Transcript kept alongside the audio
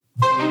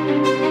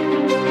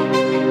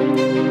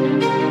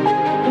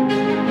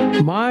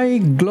my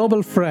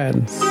global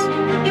friends.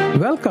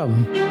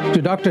 Welcome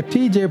to Dr.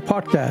 TJ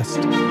Podcast.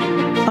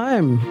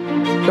 I'm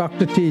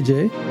Dr.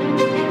 TJ,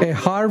 a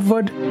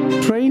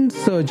Harvard-trained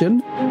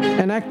surgeon,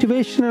 an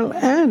activational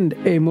and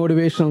a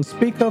motivational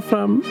speaker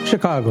from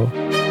Chicago.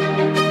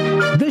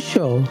 This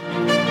show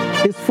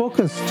is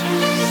focused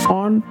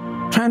on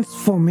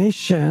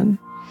transformation.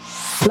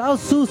 Lao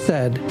Tzu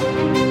said,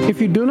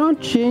 if you do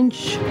not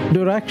change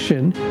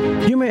direction,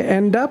 you may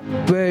end up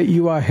where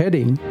you are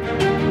heading.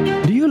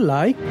 Do you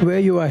like where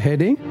you are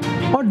heading?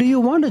 Or do you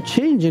want a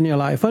change in your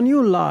life, a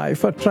new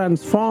life, a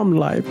transformed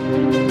life?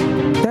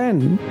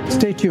 Then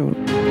stay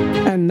tuned.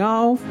 And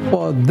now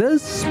for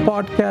this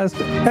podcast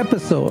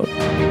episode.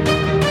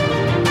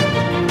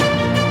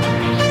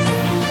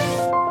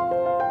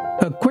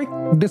 A quick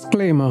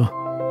disclaimer.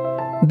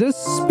 This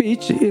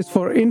speech is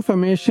for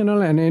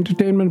informational and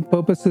entertainment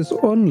purposes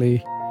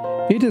only.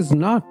 It is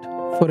not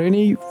for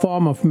any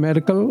form of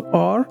medical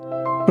or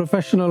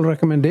professional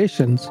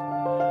recommendations.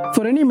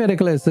 For any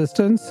medical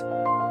assistance,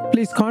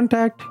 please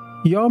contact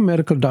your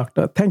medical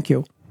doctor. Thank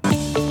you.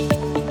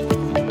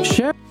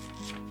 Share.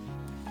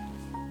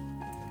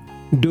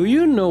 Do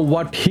you know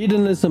what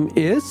hedonism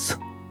is?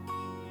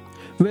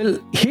 Will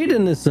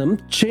hedonism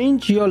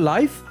change your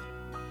life?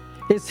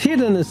 Is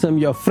hedonism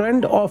your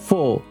friend or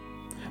foe?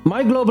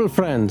 My global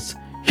friends,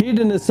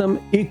 hedonism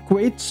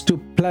equates to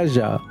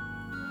pleasure.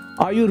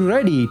 Are you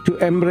ready to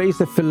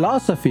embrace a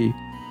philosophy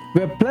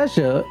where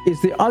pleasure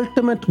is the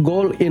ultimate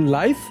goal in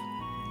life?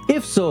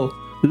 If so,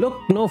 look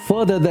no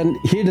further than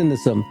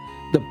hedonism,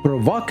 the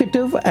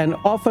provocative and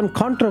often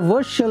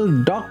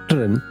controversial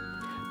doctrine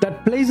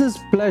that places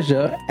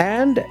pleasure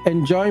and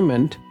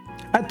enjoyment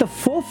at the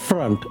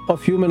forefront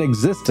of human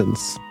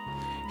existence.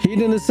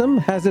 Hedonism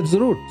has its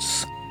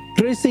roots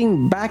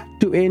tracing back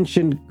to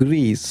ancient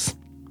Greece.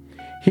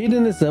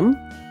 Hedonism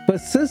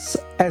persists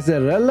as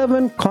a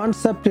relevant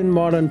concept in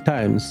modern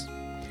times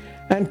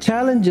and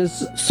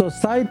challenges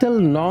societal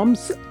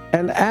norms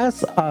and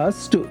asks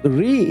us to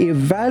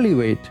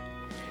re-evaluate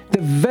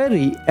the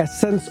very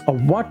essence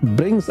of what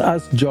brings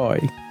us joy.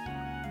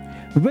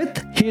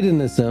 With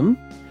hedonism,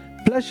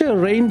 pleasure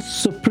reigns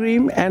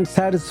supreme and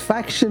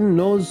satisfaction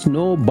knows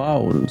no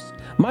bounds.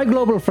 My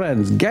global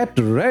friends, get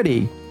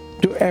ready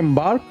to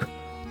embark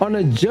on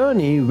a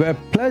journey where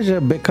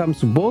pleasure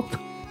becomes both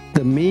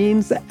the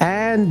means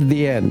and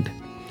the end,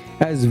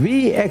 as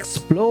we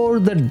explore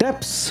the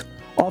depths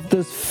of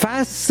this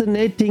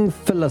fascinating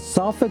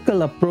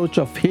philosophical approach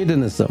of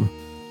hedonism.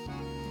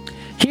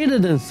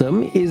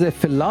 Hedonism is a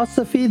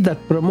philosophy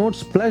that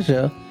promotes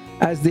pleasure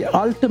as the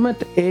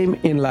ultimate aim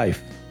in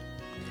life.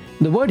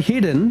 The word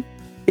hedon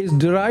is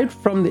derived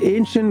from the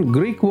ancient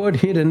Greek word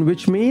hedon,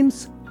 which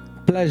means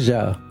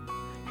pleasure.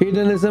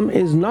 Hedonism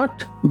is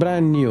not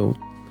brand new.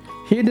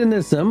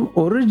 Hedonism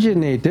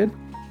originated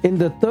in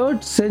the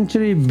 3rd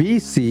century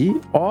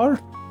BC or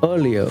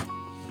earlier.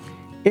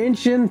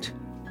 Ancient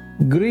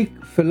Greek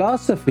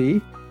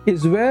philosophy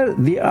is where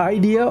the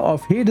idea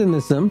of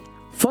hedonism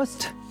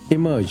first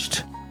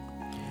emerged.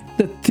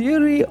 The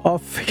theory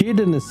of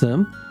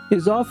hedonism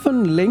is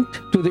often linked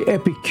to the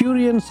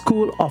Epicurean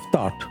school of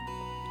thought.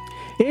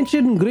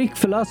 Ancient Greek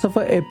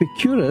philosopher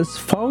Epicurus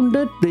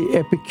founded the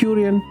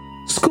Epicurean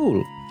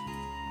school.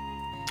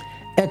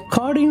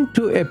 According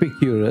to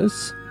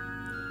Epicurus,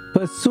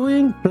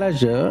 pursuing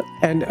pleasure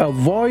and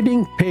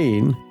avoiding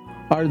pain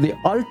are the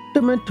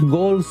ultimate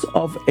goals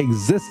of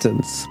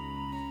existence.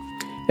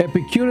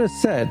 Epicurus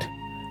said,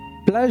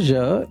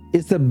 pleasure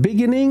is the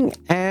beginning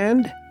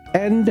and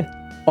end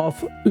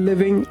of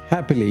living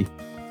happily.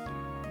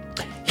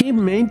 He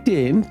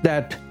maintained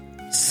that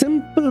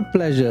simple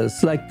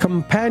pleasures like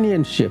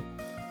companionship,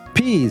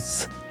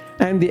 peace,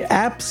 and the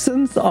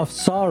absence of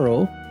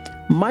sorrow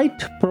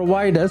might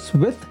provide us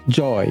with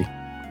joy.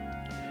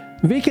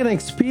 We can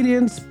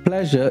experience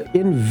pleasure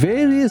in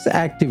various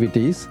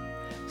activities,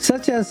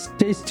 such as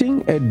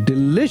tasting a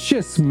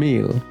delicious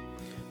meal,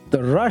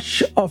 the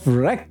rush of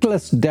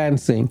reckless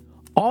dancing,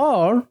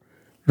 or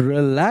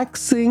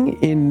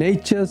relaxing in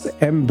nature's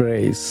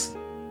embrace.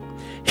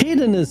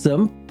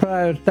 Hedonism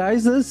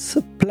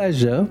prioritizes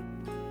pleasure,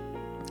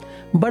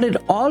 but it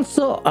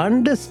also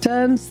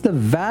understands the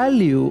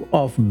value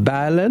of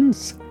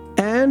balance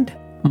and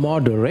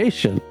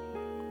moderation.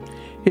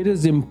 It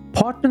is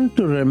important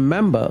to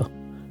remember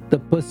the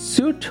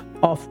pursuit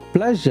of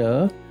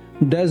pleasure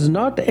does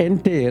not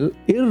entail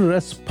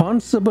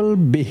irresponsible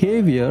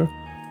behavior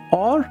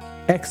or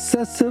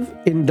excessive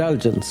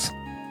indulgence.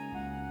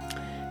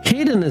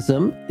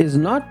 Hedonism is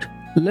not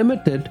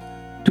limited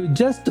to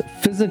just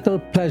physical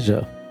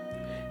pleasure.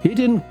 It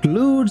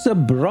includes a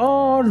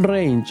broad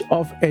range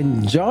of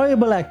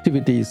enjoyable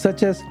activities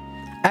such as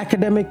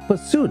academic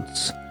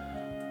pursuits,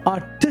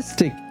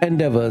 artistic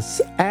endeavors,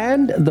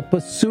 and the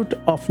pursuit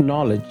of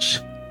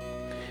knowledge.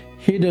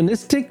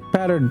 Hedonistic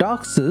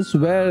paradoxes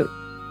where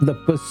the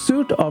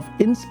pursuit of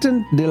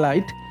instant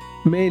delight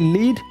may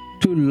lead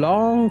to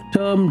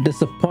long-term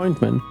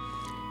disappointment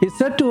is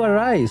said to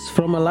arise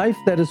from a life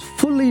that is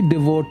fully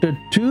devoted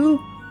to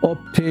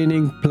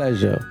obtaining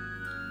pleasure.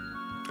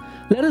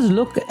 Let us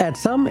look at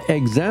some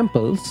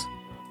examples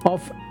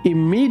of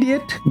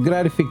immediate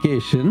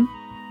gratification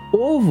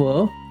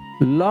over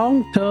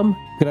long-term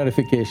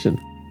gratification.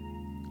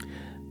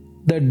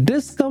 The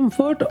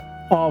discomfort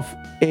of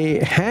a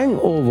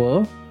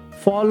hangover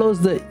follows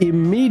the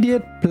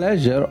immediate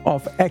pleasure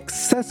of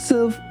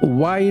excessive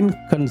wine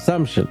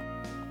consumption.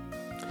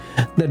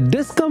 The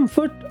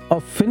discomfort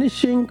of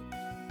finishing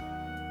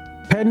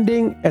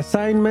pending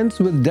assignments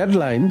with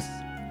deadlines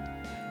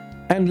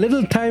and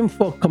little time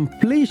for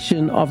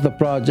completion of the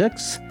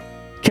projects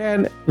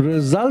can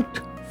result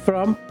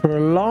from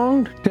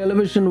prolonged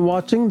television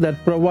watching that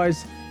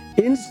provides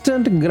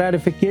instant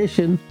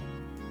gratification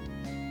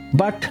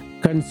but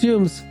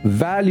consumes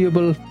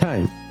valuable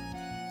time.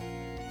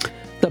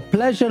 The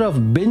pleasure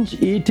of binge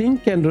eating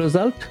can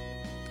result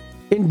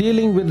in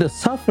dealing with the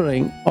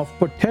suffering of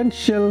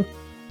potential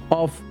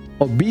of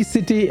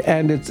obesity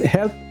and its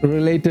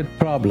health-related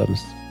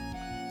problems.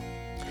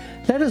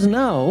 Let us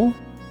now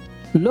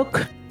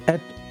look at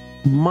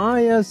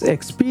Maya's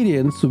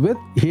experience with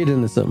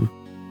hedonism.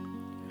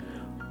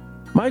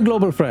 My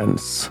global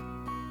friends,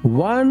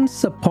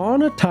 once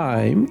upon a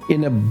time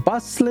in a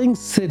bustling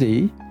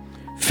city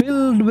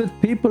filled with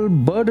people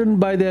burdened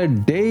by their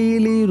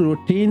daily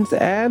routines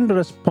and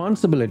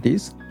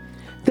responsibilities,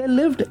 there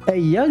lived a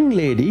young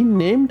lady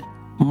named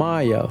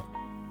Maya.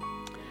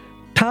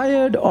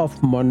 Tired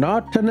of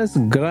monotonous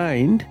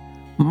grind,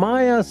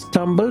 Maya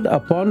stumbled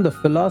upon the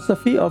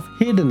philosophy of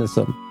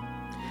hedonism,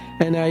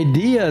 an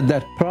idea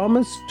that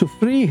promised to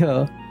free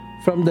her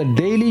from the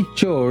daily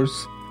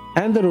chores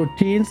and the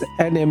routines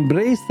and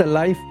embrace the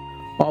life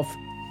of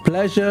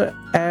pleasure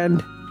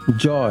and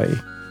joy.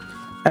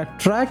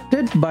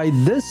 Attracted by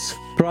this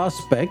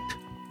prospect,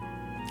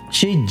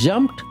 she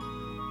jumped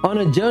on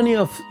a journey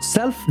of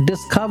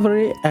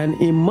self-discovery and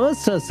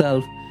immersed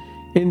herself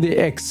in the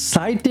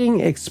exciting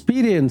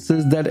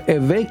experiences that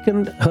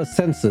awakened her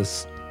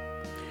senses.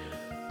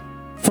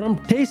 From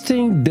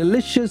tasting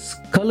delicious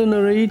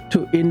culinary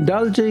to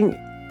indulging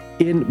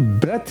in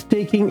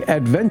breathtaking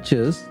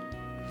adventures,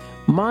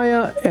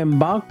 Maya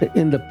embarked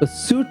in the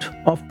pursuit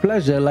of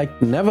pleasure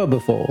like never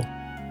before.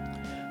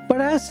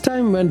 But as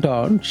time went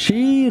on,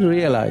 she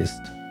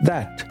realized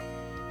that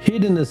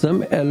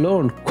hedonism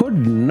alone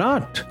could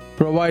not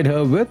provide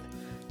her with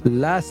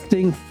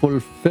lasting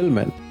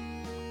fulfillment.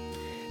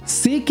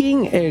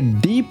 Seeking a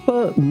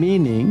deeper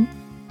meaning,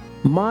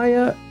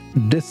 Maya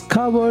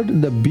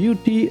discovered the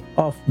beauty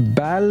of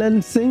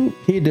balancing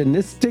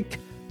hedonistic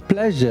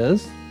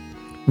pleasures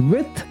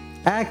with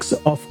acts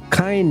of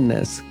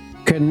kindness,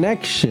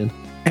 connection,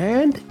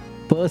 and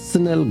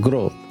personal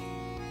growth.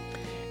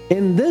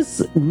 In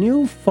this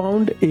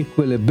newfound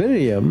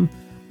equilibrium,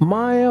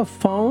 Maya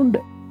found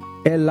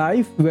a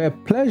life where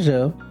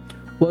pleasure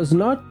was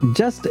not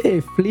just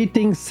a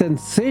fleeting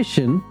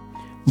sensation,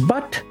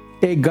 but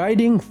a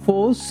guiding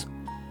force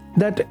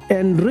that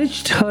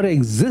enriched her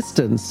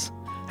existence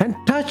and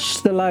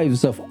touched the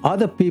lives of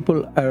other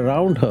people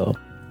around her.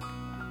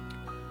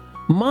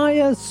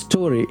 Maya's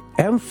story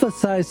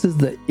emphasizes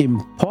the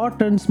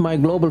importance, my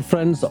global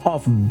friends,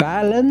 of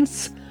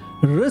balance,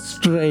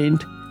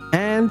 restraint,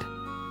 and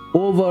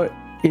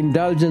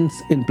overindulgence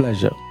in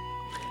pleasure.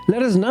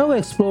 Let us now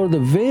explore the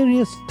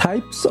various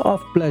types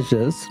of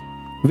pleasures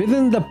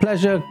within the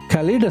pleasure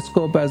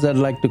kaleidoscope, as I'd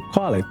like to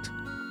call it.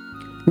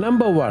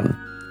 Number 1,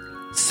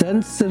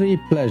 sensory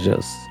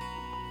pleasures.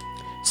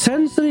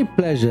 Sensory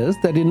pleasures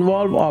that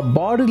involve our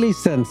bodily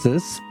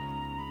senses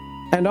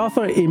and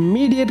offer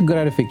immediate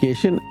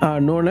gratification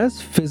are known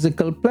as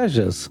physical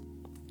pleasures.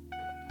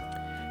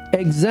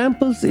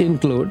 Examples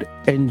include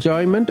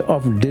enjoyment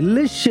of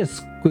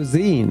delicious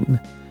cuisine,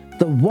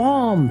 the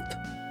warmth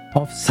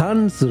of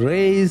sun's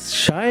rays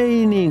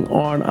shining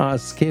on our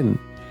skin,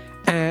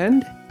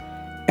 and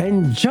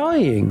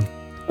enjoying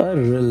a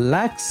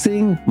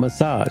relaxing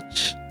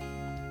massage.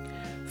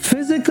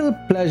 Physical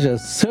pleasure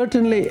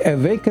certainly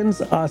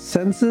awakens our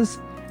senses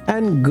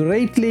and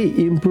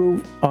greatly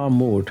improve our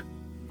mood.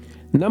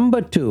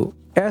 Number 2,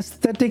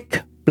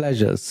 aesthetic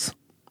pleasures.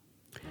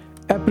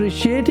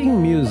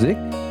 Appreciating music,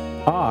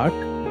 art,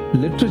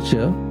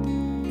 literature,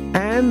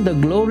 and the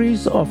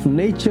glories of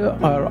nature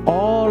are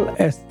all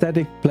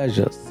aesthetic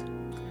pleasures.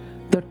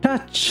 The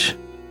touch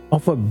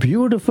of a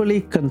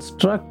beautifully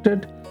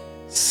constructed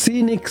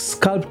scenic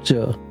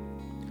sculpture,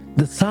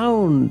 the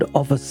sound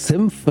of a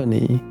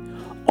symphony,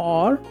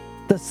 or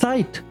the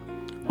sight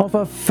of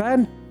a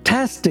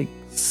fantastic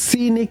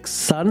scenic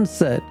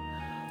sunset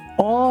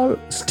all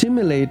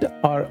stimulate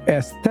our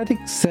aesthetic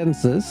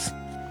senses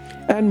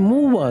and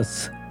move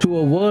us to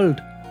a world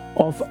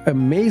of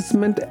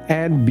amazement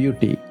and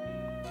beauty.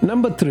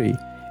 Number 3,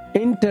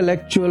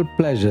 intellectual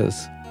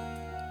pleasures.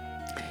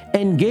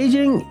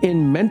 Engaging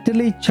in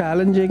mentally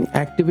challenging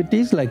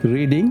activities like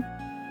reading,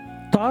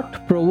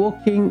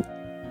 thought-provoking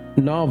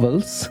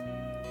novels,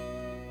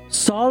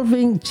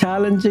 solving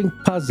challenging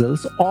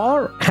puzzles,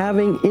 or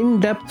having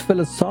in-depth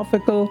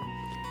philosophical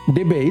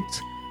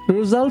debates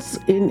results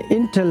in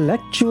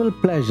intellectual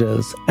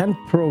pleasures and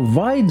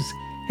provides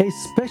a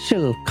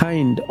special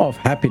kind of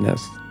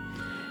happiness.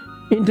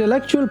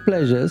 Intellectual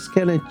pleasures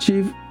can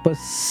achieve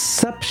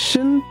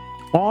perception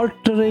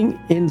altering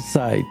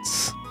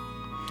insights.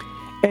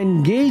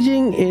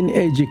 Engaging in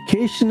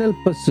educational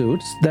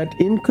pursuits that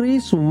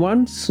increase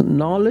one's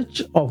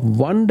knowledge of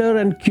wonder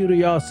and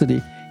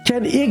curiosity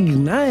can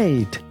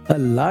ignite a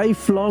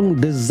lifelong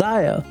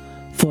desire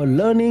for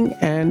learning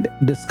and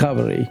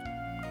discovery.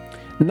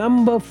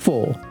 Number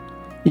 4,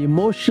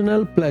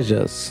 emotional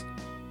pleasures.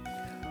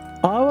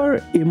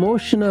 Our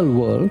emotional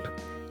world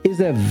is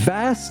a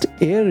vast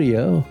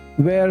area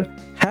where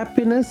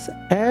happiness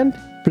and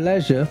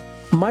pleasure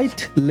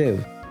might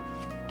live.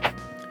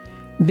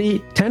 The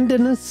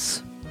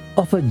tenderness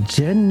of a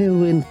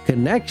genuine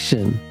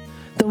connection,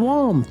 the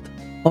warmth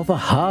of a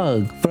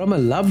hug from a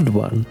loved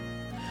one,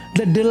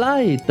 the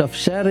delight of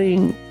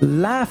sharing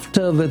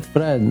laughter with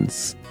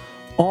friends,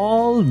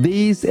 all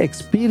these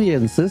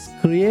experiences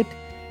create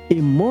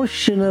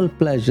emotional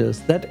pleasures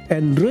that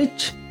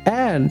enrich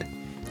and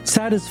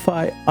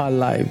satisfy our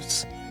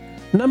lives.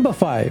 Number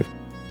 5,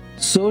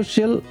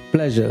 social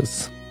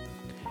pleasures.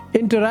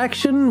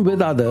 Interaction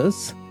with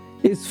others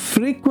is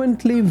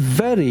frequently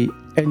very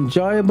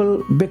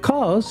enjoyable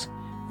because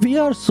we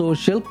are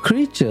social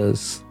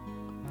creatures.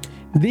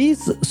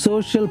 These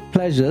social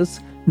pleasures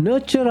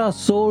nurture our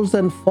souls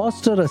and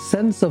foster a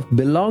sense of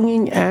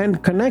belonging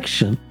and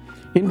connection,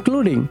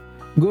 including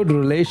good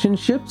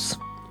relationships,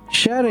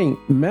 sharing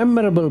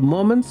memorable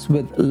moments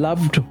with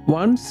loved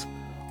ones,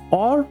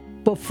 or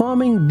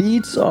performing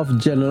deeds of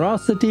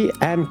generosity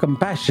and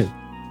compassion.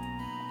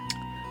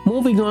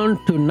 Moving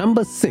on to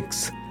number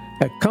 6,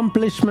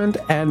 accomplishment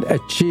and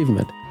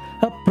achievement.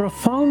 A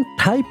profound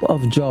type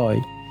of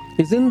joy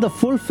is in the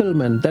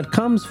fulfillment that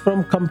comes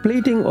from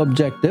completing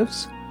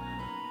objectives,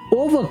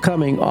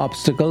 overcoming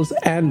obstacles,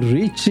 and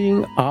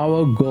reaching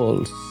our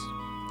goals.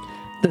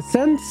 The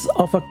sense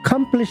of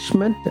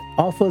accomplishment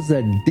offers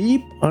a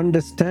deep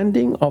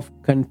understanding of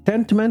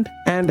contentment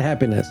and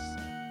happiness.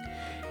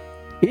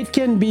 It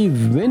can be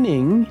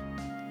winning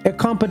a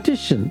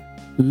competition,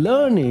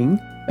 learning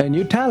a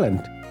new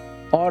talent,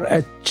 or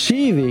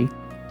achieving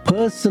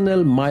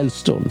personal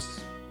milestones.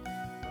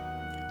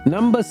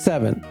 Number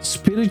 7,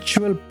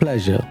 spiritual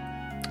pleasure.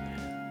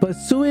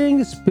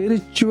 Pursuing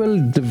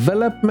spiritual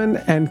development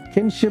and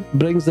kinship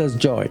brings us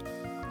joy.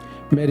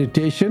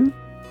 Meditation,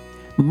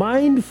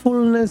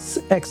 mindfulness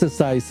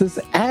exercises,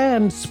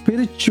 and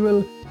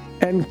spiritual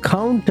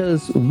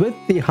encounters with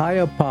the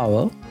higher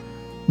power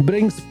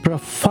brings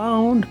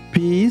profound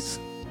peace,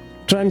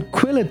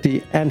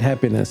 tranquility, and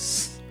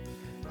happiness.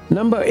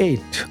 Number 8,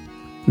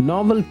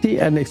 novelty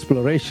and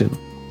exploration.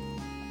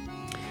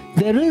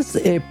 There is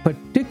a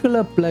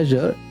particular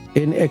pleasure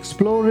in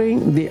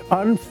exploring the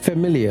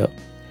unfamiliar,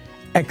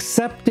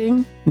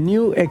 accepting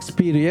new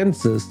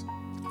experiences,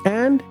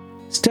 and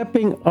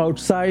stepping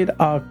outside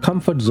our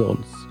comfort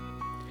zones.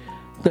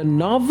 The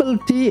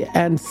novelty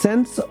and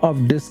sense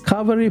of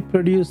discovery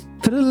produce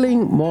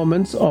thrilling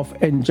moments of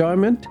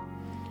enjoyment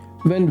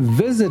when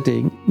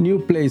visiting new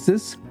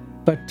places,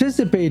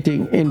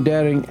 participating in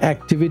daring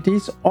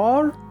activities,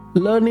 or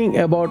learning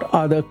about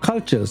other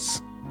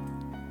cultures.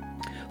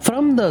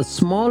 From the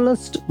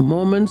smallest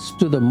moments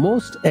to the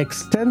most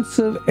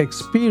extensive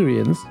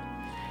experience,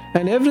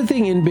 and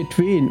everything in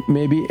between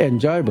may be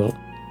enjoyable.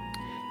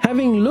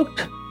 Having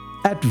looked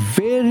at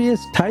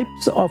various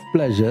types of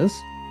pleasures,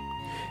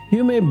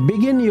 you may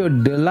begin your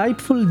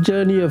delightful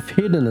journey of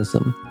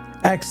hedonism,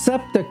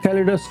 accept the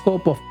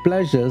kaleidoscope of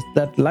pleasures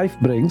that life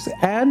brings,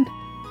 and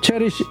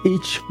cherish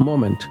each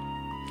moment.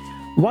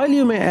 While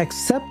you may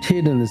accept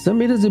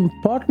hedonism, it is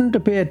important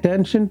to pay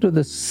attention to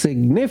the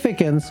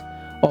significance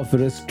of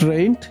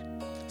restraint,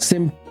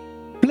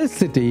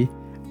 simplicity,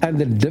 and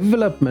the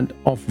development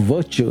of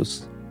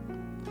virtues.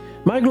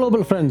 My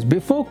global friends,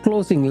 before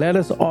closing, let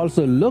us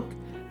also look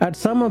at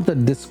some of the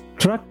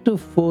destructive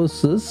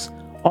forces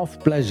of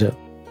pleasure.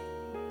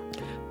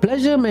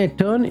 Pleasure may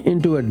turn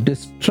into a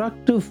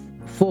destructive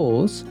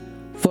force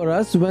for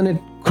us when it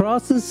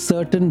crosses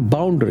certain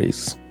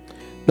boundaries.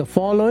 The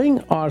following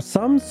are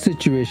some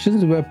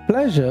situations where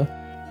pleasure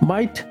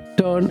might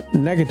turn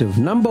negative.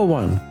 Number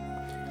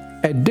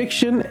 1,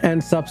 addiction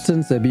and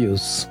substance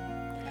abuse.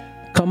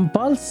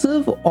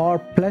 Compulsive or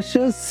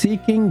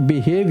pleasure-seeking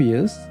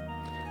behaviors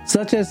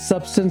such as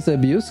substance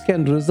abuse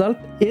can result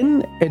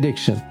in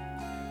addiction.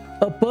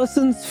 A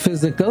person's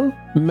physical,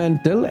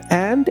 mental,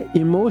 and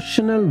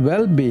emotional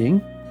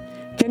well-being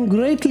can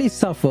greatly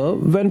suffer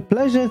when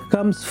pleasure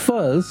comes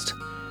first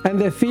and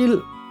they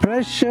feel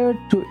pressure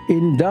to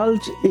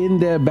indulge in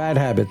their bad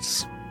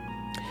habits.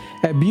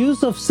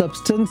 Abuse of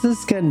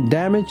substances can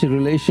damage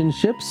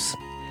relationships,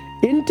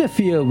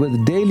 interfere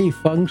with daily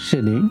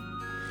functioning,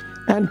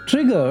 and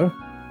trigger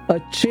a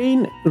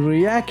chain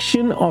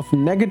reaction of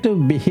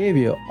negative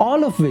behavior,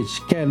 all of which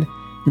can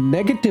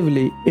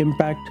negatively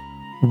impact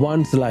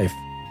one's life.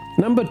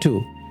 Number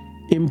 2,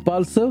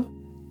 impulsive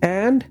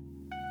and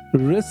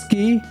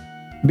risky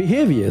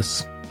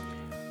behaviors.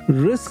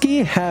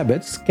 Risky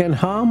habits can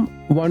harm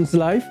one's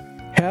life,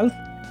 health,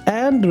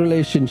 and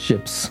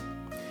relationships.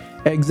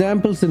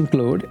 Examples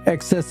include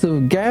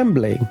excessive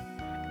gambling,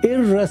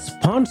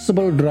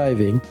 irresponsible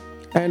driving,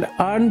 and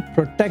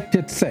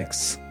unprotected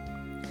sex.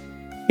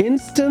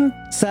 Instant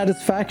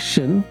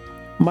satisfaction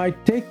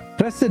might take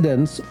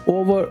precedence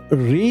over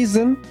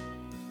reason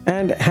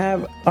and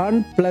have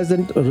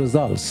unpleasant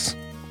results.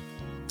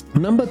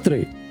 Number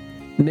 3,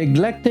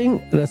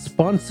 neglecting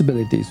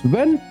responsibilities.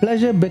 When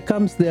pleasure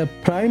becomes their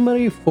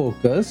primary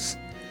focus,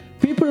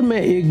 people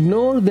may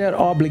ignore their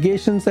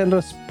obligations and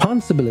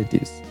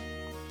responsibilities.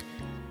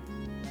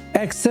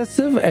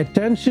 Excessive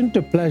attention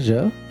to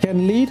pleasure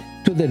can lead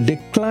to the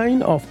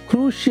decline of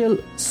crucial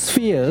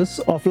spheres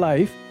of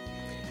life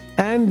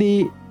and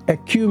the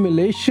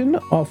accumulation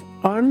of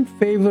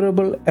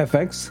unfavorable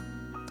effects,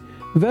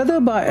 whether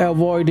by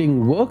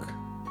avoiding work,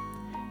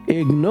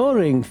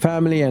 ignoring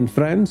family and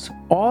friends,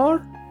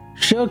 or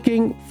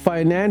shirking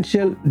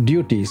financial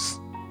duties.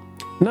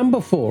 Number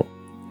 4,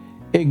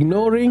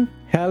 ignoring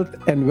health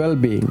and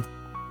well-being.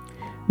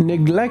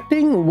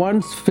 Neglecting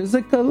one's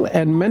physical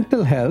and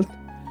mental health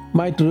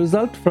might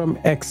result from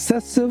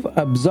excessive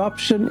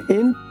absorption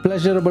in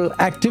pleasurable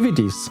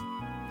activities.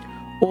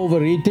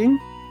 Overeating,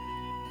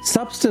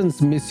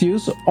 substance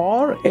misuse,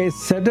 or a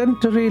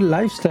sedentary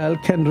lifestyle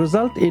can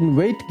result in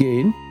weight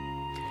gain,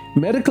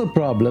 medical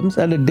problems,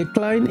 and a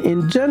decline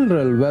in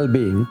general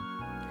well-being.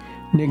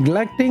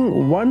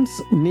 Neglecting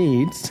one's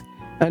needs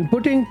and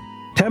putting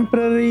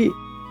temporary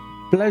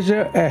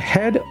pleasure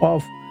ahead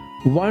of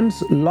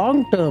one's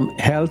long-term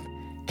health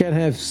can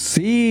have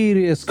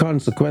serious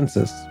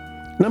consequences.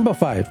 Number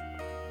 5,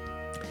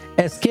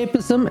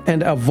 escapism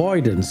and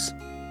avoidance.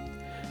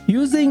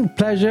 Using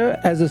pleasure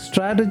as a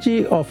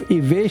strategy of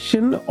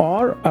evasion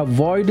or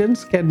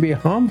avoidance can be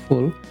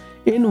harmful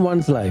in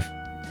one's life.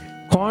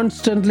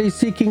 Constantly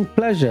seeking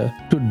pleasure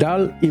to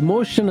dull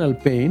emotional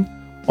pain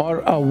or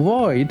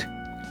avoid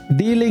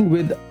dealing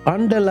with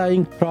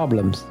underlying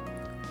problems.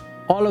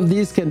 All of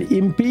these can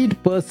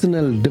impede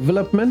personal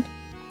development,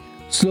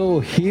 slow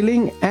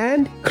healing,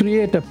 and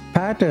create a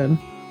pattern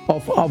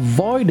of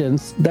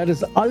avoidance that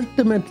is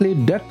ultimately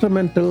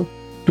detrimental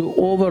to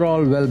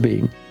overall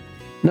well-being.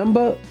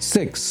 Number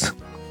 6,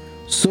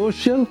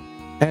 social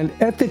and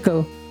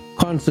ethical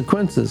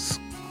consequences.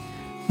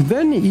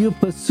 When you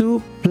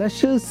pursue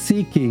pleasure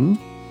seeking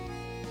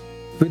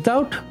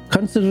without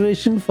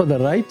consideration for the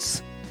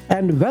rights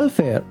and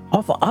welfare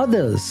of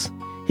others,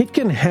 it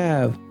can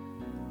have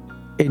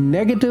a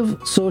negative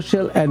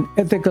social and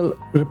ethical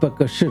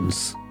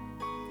repercussions.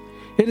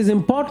 It is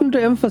important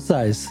to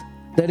emphasize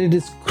that it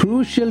is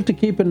crucial to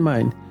keep in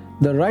mind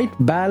the right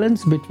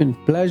balance between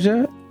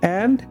pleasure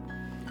and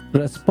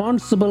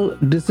responsible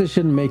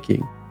decision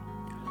making.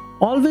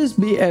 Always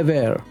be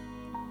aware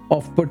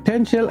of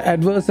potential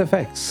adverse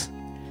effects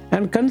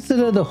and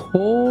consider the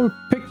whole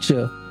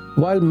picture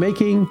while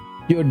making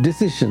your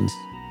decisions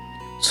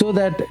so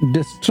that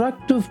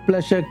destructive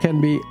pleasure can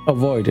be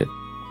avoided.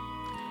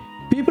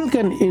 People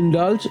can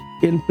indulge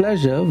in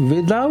pleasure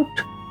without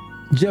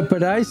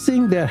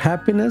jeopardizing their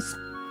happiness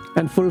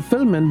and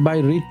fulfillment by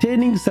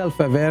retaining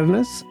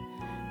self-awareness,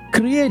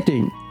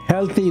 creating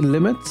healthy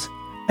limits,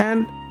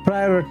 and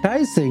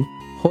prioritizing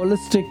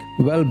holistic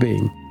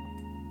well-being.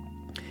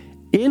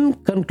 In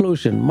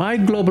conclusion, my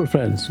global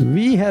friends,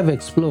 we have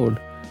explored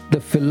the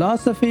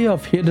philosophy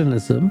of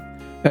hedonism,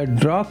 a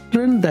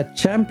doctrine that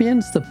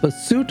champions the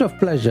pursuit of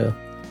pleasure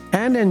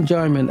and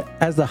enjoyment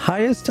as the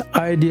highest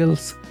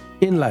ideals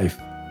in life.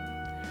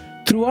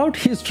 Throughout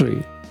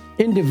history,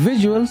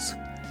 individuals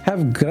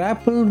have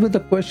grappled with the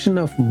question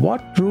of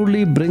what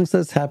truly brings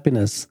us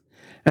happiness,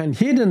 and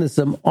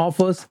hedonism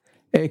offers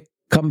a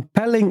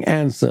compelling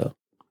answer.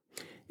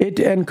 It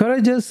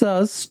encourages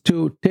us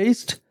to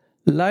taste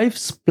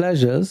life's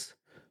pleasures,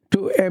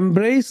 to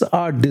embrace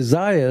our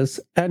desires,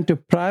 and to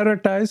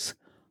prioritize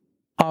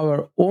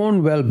our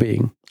own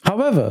well-being.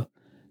 However,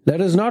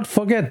 let us not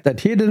forget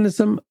that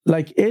hedonism,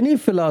 like any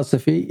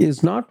philosophy,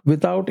 is not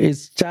without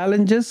its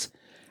challenges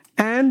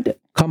and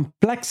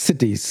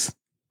complexities.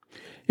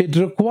 It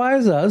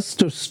requires us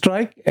to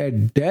strike a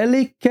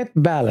delicate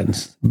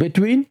balance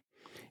between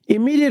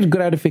immediate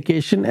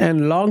gratification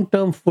and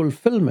long-term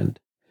fulfillment,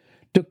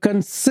 to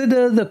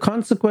consider the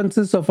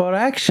consequences of our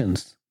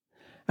actions,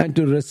 and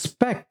to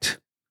respect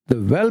the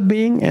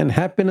well-being and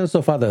happiness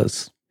of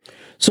others.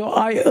 So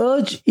I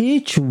urge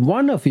each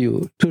one of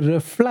you to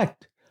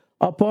reflect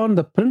upon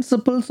the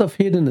principles of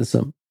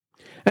hedonism,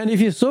 and if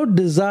you so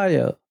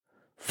desire,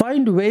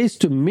 find ways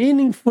to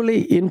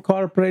meaningfully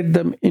incorporate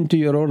them into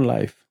your own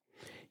life.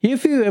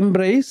 If you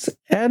embrace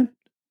and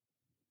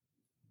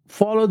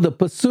follow the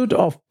pursuit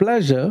of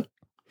pleasure,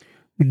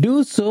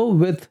 do so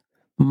with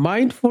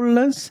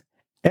mindfulness,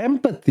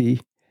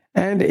 empathy,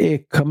 and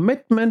a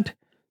commitment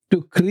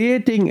to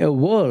creating a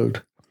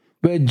world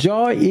where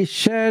joy is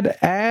shared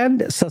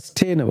and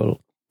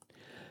sustainable.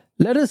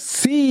 Let us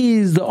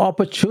seize the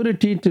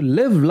opportunity to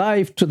live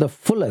life to the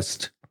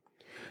fullest,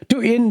 to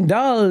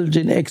indulge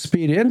in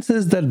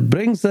experiences that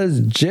brings us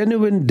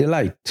genuine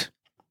delight,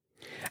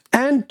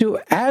 and to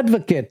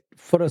advocate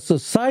for a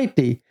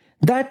society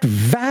that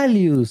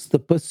values the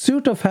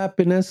pursuit of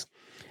happiness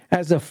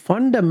as a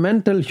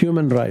fundamental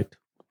human right.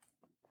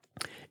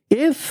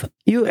 If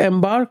you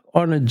embark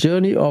on a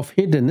journey of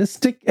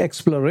hedonistic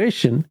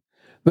exploration,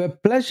 where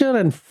pleasure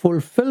and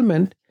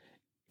fulfillment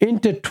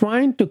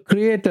intertwine to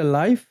create a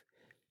life,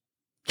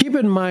 keep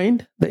in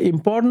mind the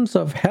importance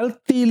of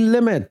healthy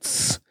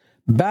limits,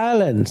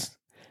 balance,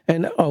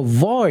 and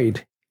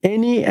avoid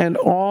any and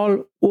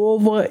all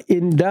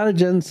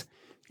overindulgence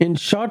in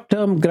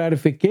short-term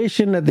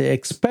gratification at the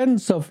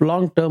expense of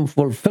long-term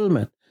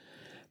fulfillment.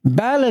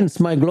 Balance,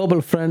 my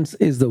global friends,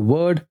 is the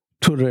word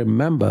to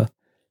remember.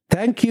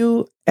 Thank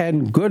you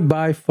and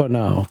goodbye for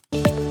now.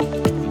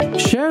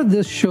 Share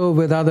this show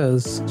with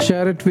others.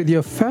 Share it with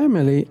your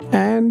family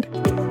and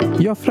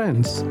your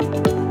friends.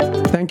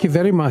 Thank you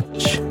very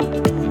much.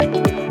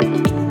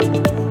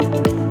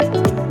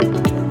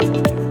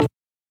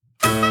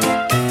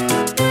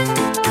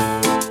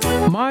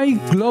 My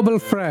global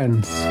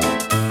friends,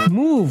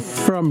 move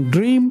from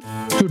dream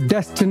to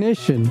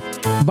destination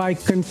by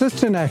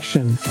consistent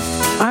action.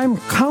 I'm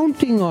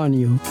counting on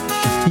you.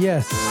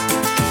 Yes,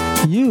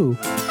 you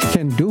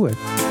can do it.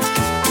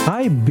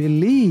 I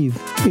believe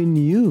in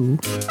you.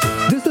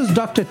 This is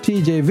Dr.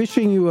 TJ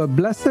wishing you a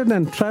blessed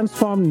and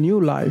transformed new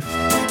life.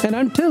 And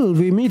until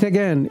we meet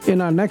again in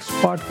our next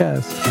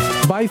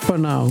podcast, bye for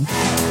now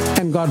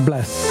and God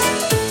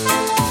bless.